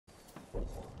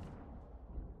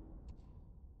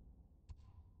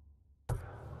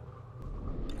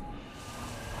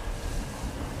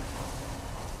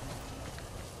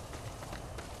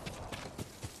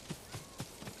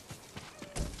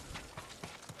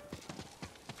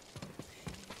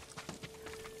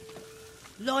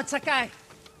Lord Sakai!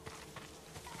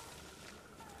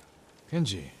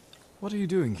 Kenji, what are you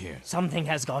doing here? Something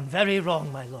has gone very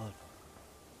wrong, my lord.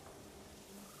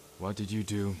 What did you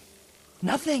do?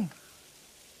 Nothing!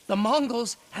 The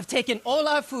Mongols have taken all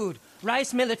our food.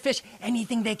 Rice, millet, fish,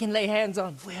 anything they can lay hands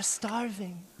on. We're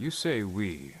starving. You say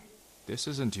we. This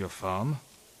isn't your farm.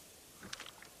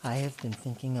 I have been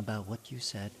thinking about what you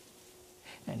said,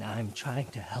 and I'm trying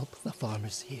to help the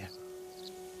farmers here.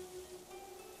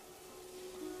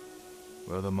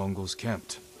 Where are the Mongols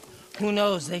camped? Who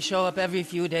knows? They show up every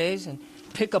few days and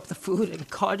pick up the food and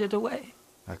cart it away.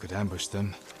 I could ambush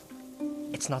them.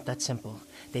 It's not that simple.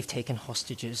 They've taken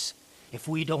hostages. If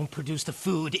we don't produce the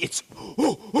food, it's...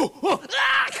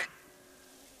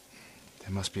 There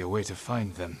must be a way to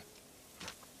find them.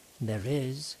 There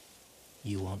is.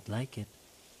 You won't like it.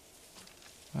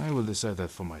 I will decide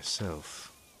that for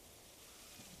myself.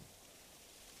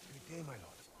 Good day, my lord.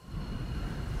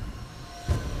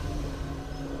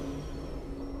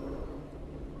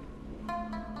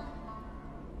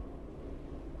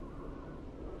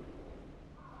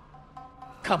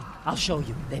 Come, I'll show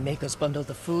you. They make us bundle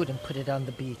the food and put it on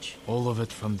the beach. All of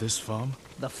it from this farm?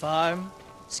 The farm,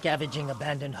 scavenging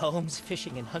abandoned homes,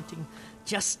 fishing and hunting,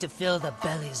 just to fill the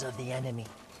bellies of the enemy.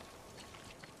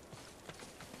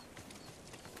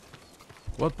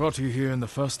 What brought you here in the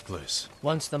first place?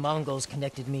 Once the Mongols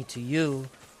connected me to you,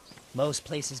 most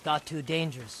places got too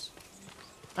dangerous.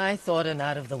 I thought an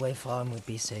out-of-the-way farm would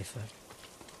be safer.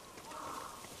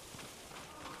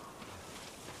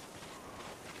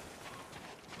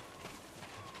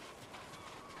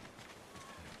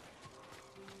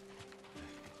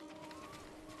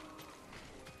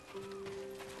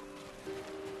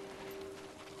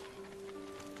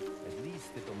 At least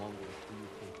if the Mongols do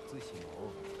take Tsushima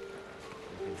over,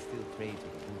 we can still trade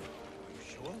with the Buddha. Are you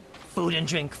sure? Food and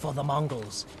drink for the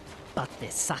Mongols, but the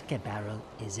sake barrel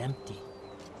is empty.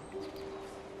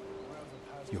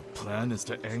 Your plan is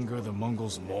to anger the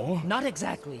Mongols more? Not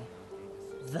exactly.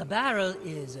 The barrel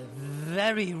is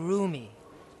very roomy.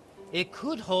 It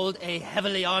could hold a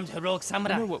heavily armed heroic You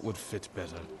samurai. know what would fit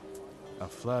better? A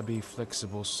flabby,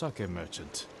 flexible sake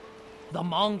merchant. The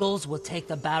Mongols will take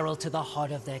the barrel to the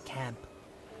heart of their camp.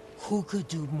 Who could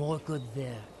do more good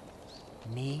there?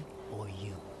 Me or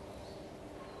you?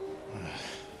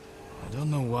 I don't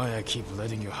know why I keep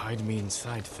letting you hide me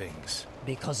inside things.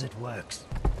 Because it works.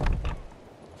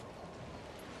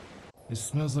 It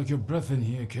smells like your breath in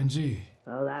here, Kenji.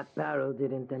 Well, that barrel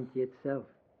didn't empty itself.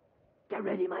 Get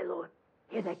ready, my lord.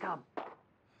 Here they come.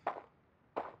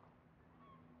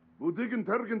 Budigen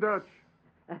Tergendach.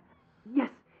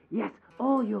 Yes,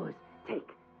 all yours.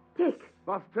 Take.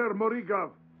 Vaster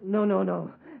Morigav.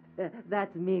 No.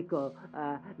 That's Miko.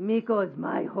 Miko is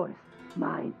my horse.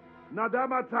 Mine.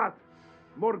 Nadamatat.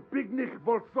 Morbignik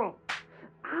Volso.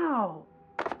 Ow!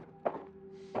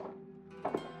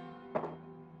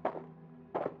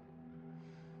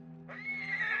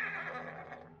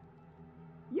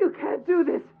 You can't do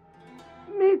this!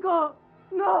 Miko!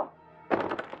 No!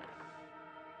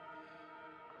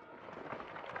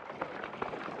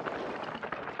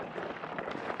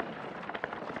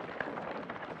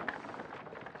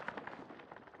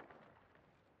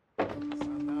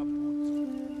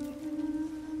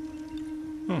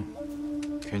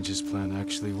 Kenji's plan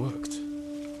actually worked.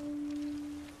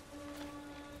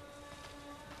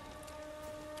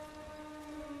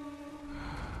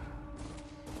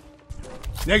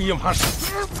 내기 좀 하시.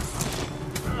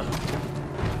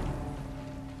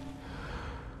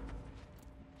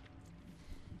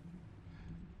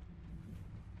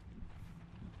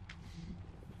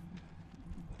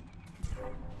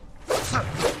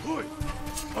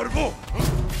 바르보.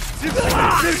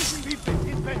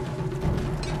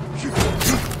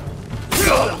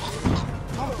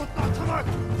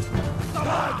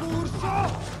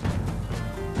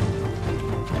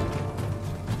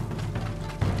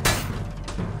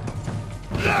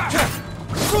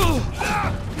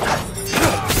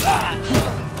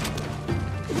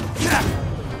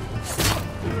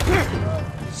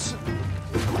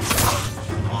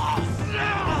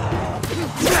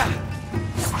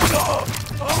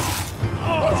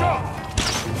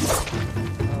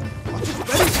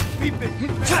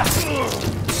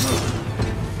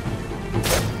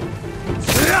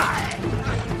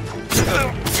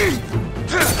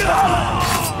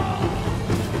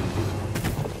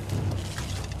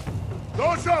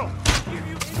 Fundosho!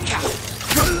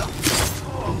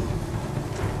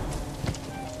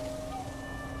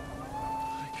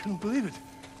 I couldn't believe it.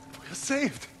 We're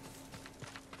saved.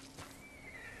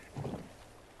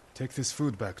 Take this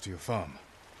food back to your farm.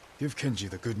 Give Kenji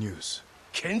the good news.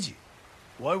 Kenji?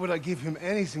 Why would I give him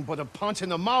anything but a punch in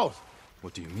the mouth?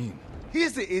 What do you mean?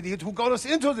 He's the idiot who got us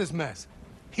into this mess.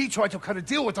 He tried to cut a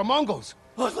deal with the Mongols.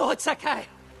 Oh, Lord Sakai!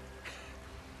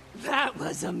 That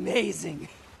was amazing!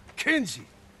 Kenji,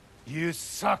 you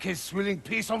sake-swilling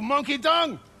piece of monkey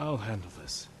dung! I'll handle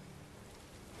this.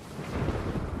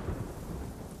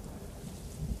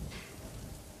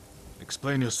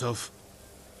 Explain yourself.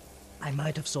 I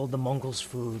might have sold the Mongols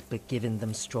food, but given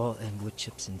them straw and wood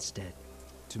chips instead.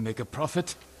 To make a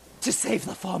profit? To save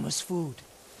the farmers' food.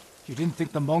 You didn't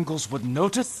think the Mongols would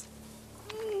notice?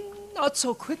 Not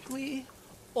so quickly.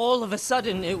 All of a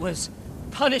sudden, it was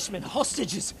punishment,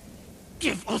 hostages.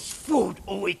 Give us food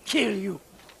or we kill you.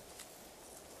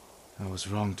 I was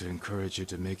wrong to encourage you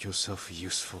to make yourself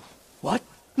useful. What?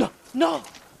 No,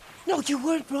 you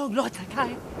weren't wrong, Lord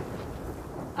Sakai.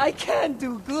 I can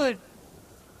do good.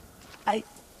 I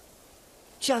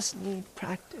just need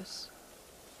practice.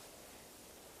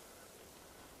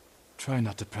 Try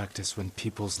not to practice when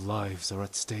people's lives are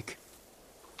at stake.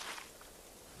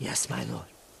 Yes, my lord.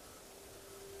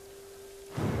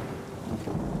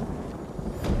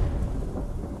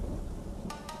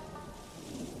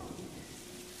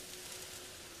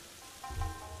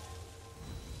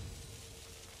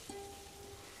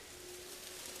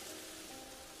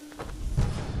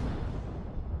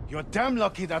 You're damn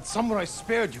lucky that samurai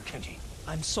spared you, Kenji.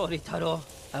 I'm sorry, Taro.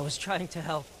 I was trying to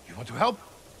help. You want to help?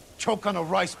 Choke on a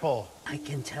rice ball. I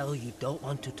can tell you don't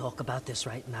want to talk about this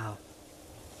right now.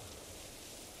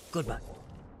 Goodbye.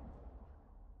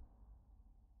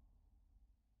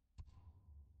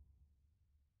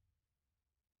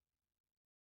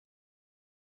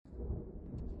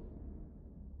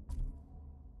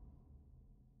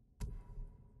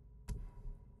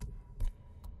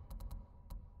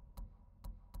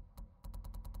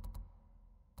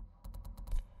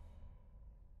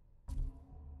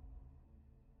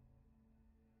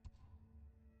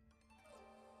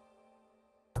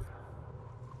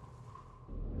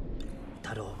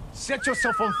 Taro. Set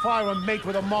yourself on fire and mate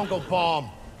with a Mongol bomb.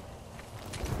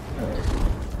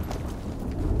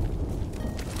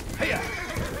 Hiya!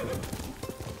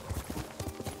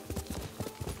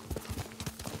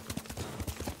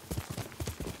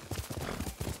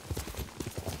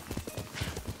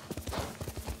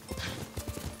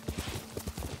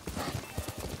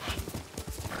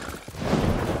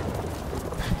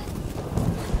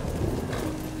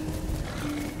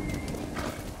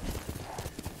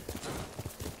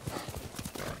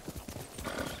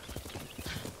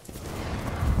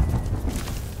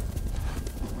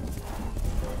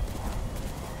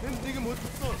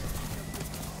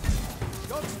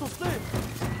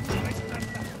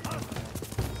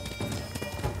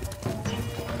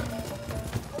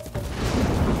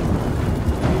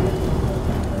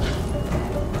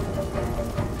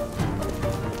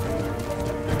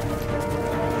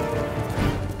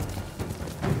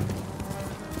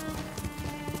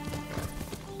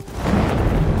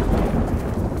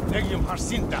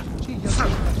 Harsinta.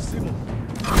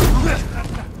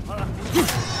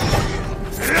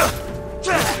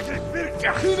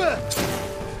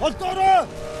 Altara!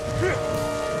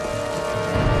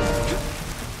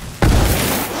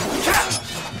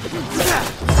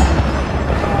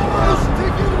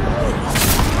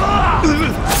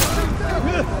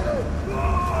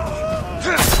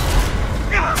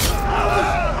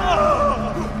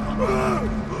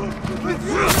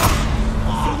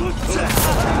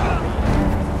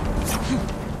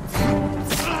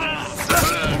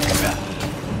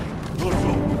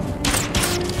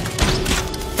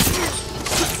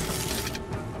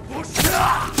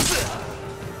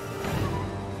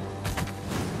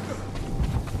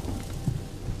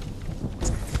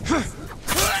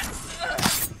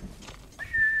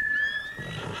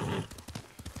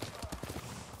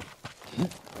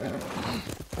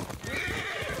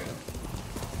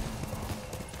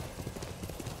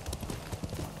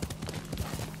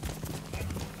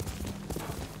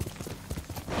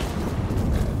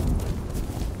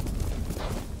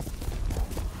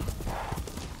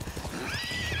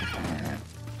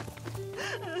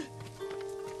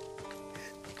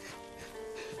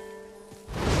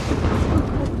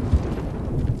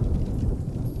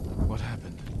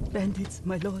 Bandits,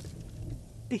 my lord.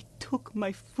 They took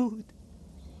my food.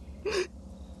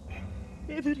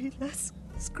 Every last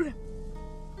scrap.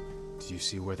 Do you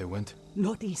see where they went?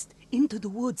 Northeast, into the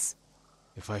woods.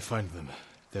 If I find them,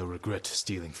 they'll regret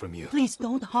stealing from you. Please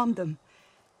don't harm them.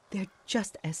 They're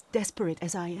just as desperate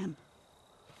as I am.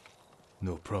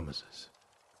 No promises.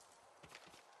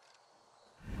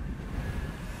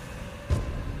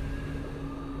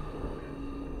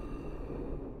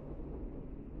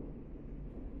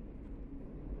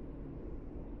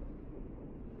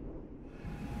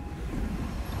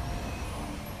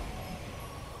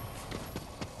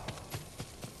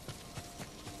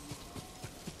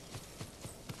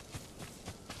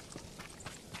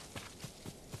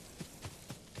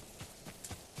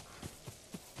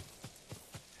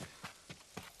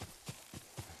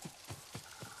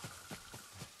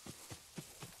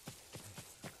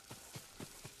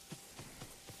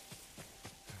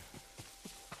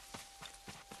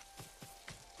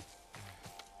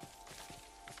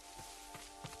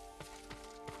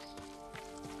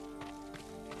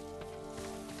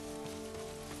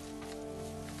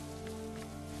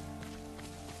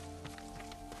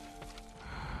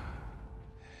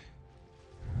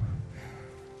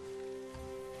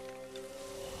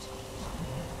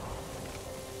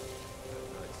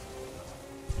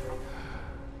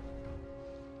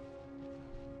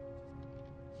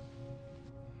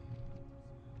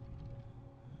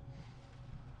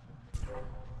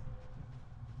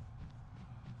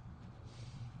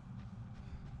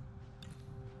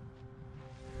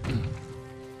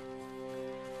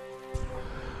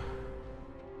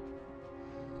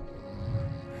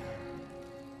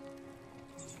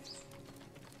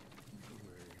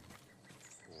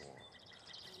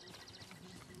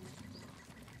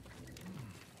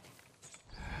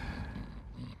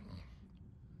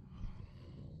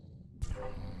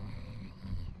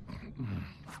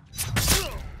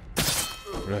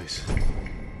 Rice.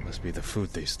 Must be the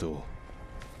food they stole.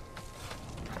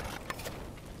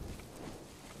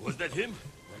 Was that him?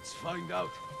 Let's find out.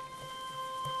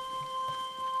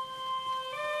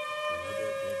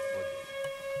 Another dead body.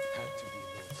 Had to be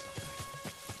Lord Sakai.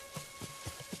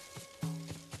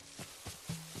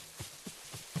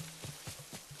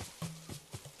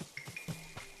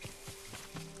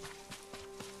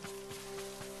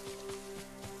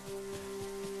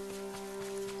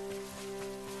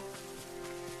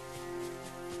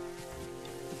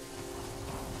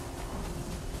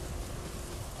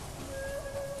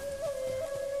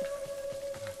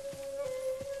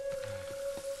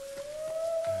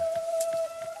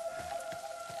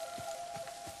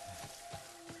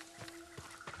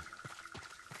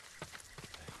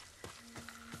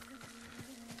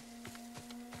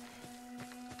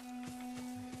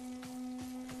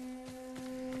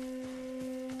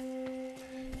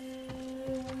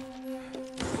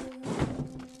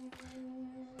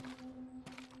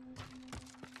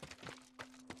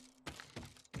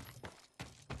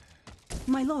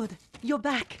 My lord, you're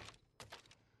back.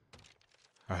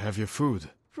 I have your food.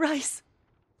 Rice.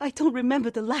 I don't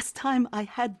remember the last time I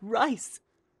had rice.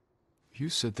 You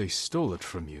said they stole it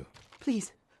from you.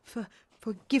 Please,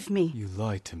 forgive me. You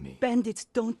lied to me. Bandits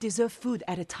don't deserve food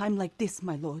at a time like this,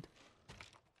 my lord.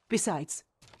 Besides,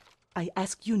 I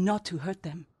asked you not to hurt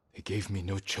them. They gave me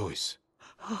no choice.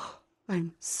 Oh,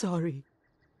 I'm sorry.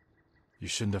 You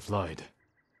shouldn't have lied.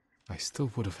 I still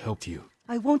would have helped you.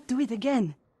 I won't do it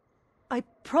again. I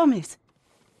promise.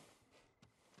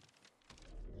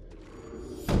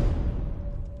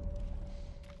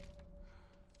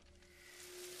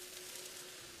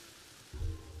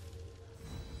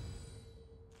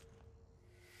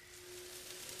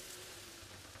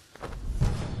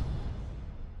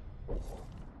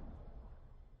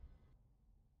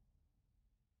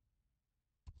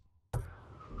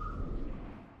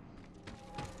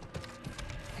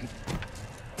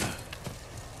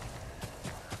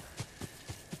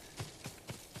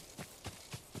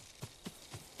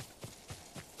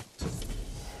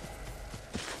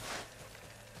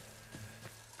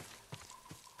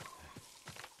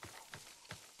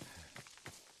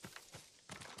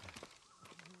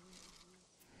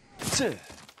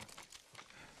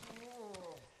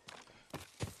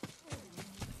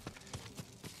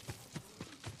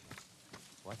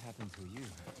 What happened to you?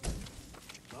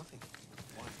 Nothing.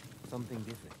 Why? Something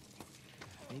different.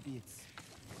 Maybe it's...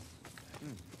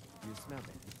 you smell it.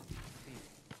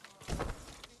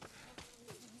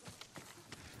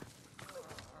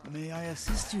 May I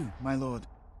assist you, my lord?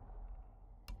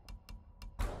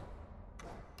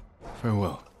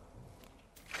 Farewell.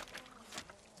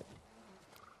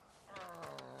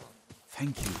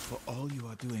 Thank you for all you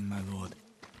are doing, my lord.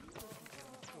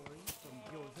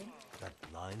 That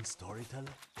blind storyteller?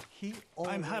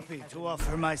 I'm happy to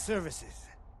offer my services.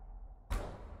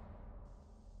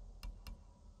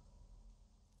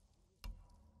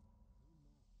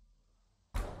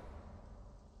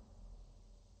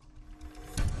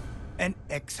 An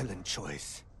excellent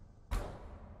choice.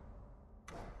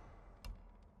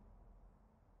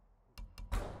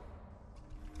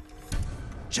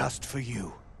 Just for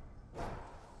you.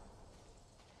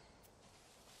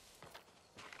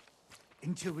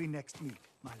 Until we next meet,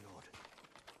 my lord.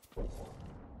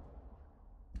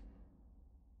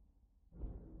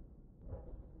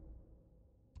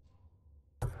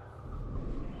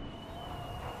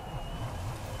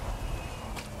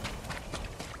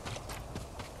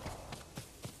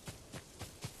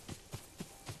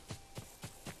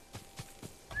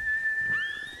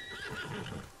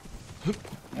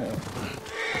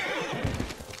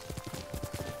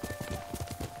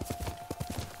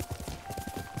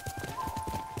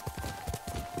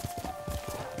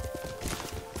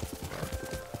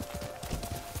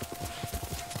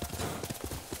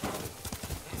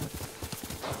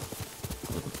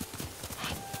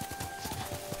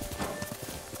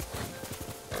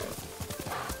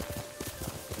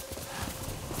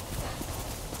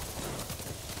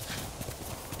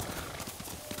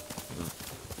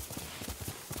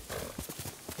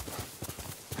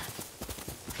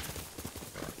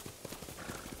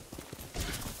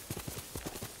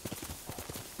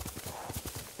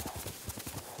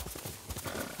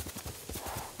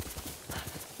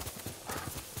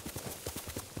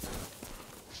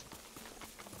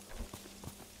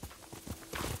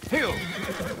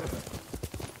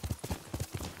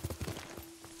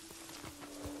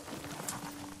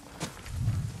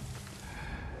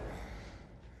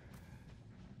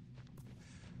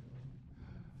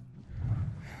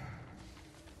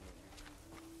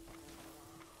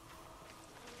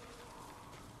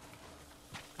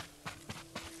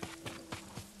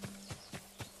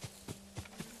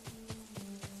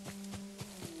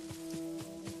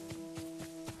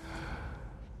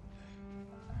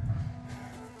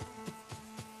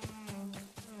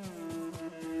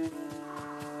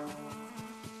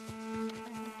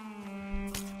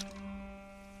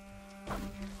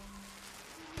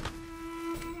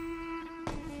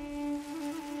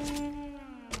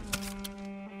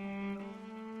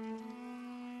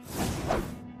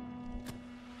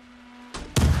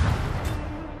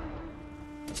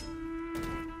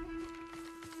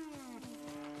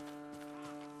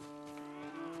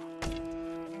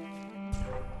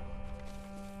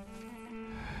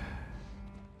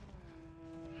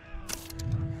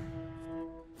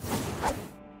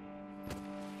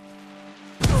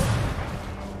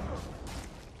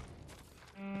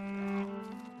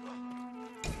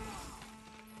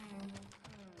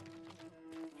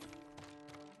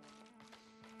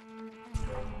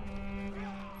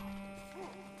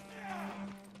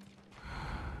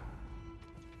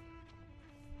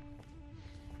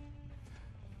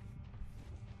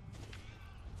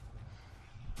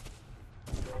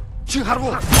 Чи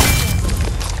харгу.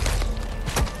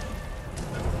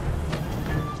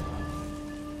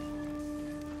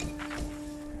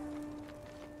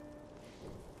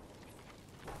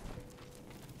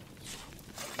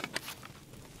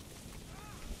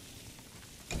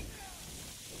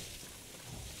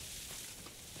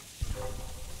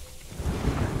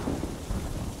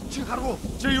 Чи харгу.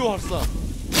 Чи юу харсан?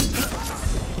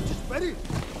 Бари.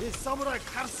 Самурай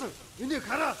харсан. Энийг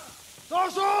хараа.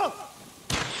 Доошоо!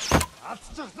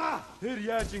 Алдчихлаа. Тэр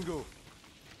яаж ингэв?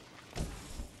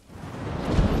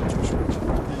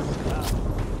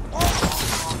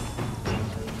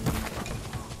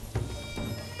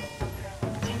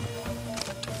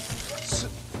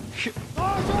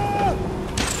 Доошоо!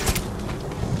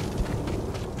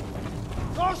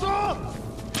 Доошоо!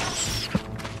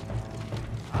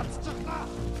 Алдчихлаа.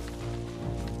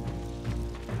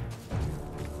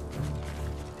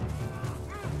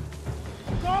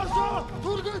 Доошоо!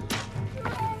 Түргэн!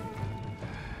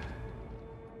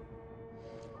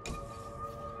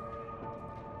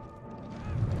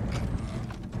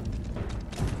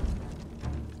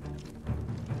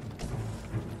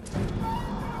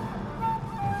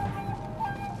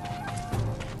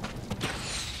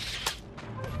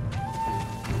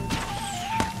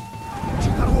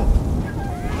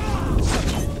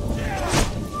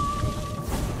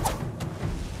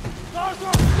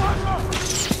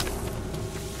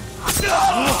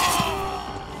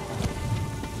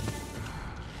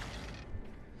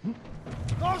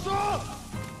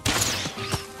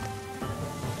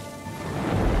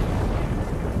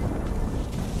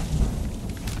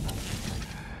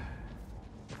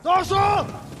 Доошоо!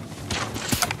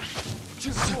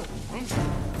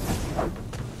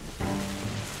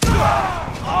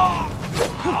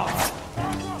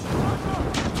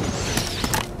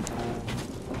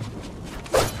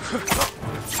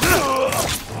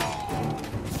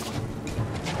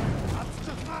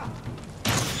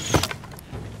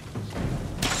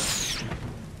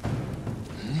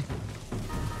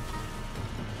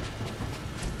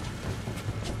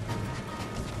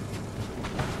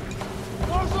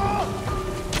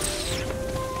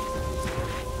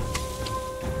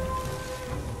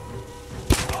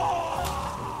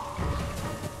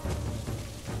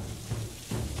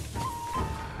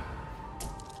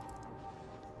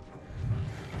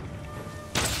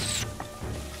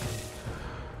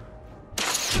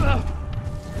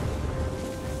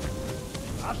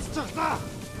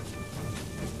 Алдчихлаа.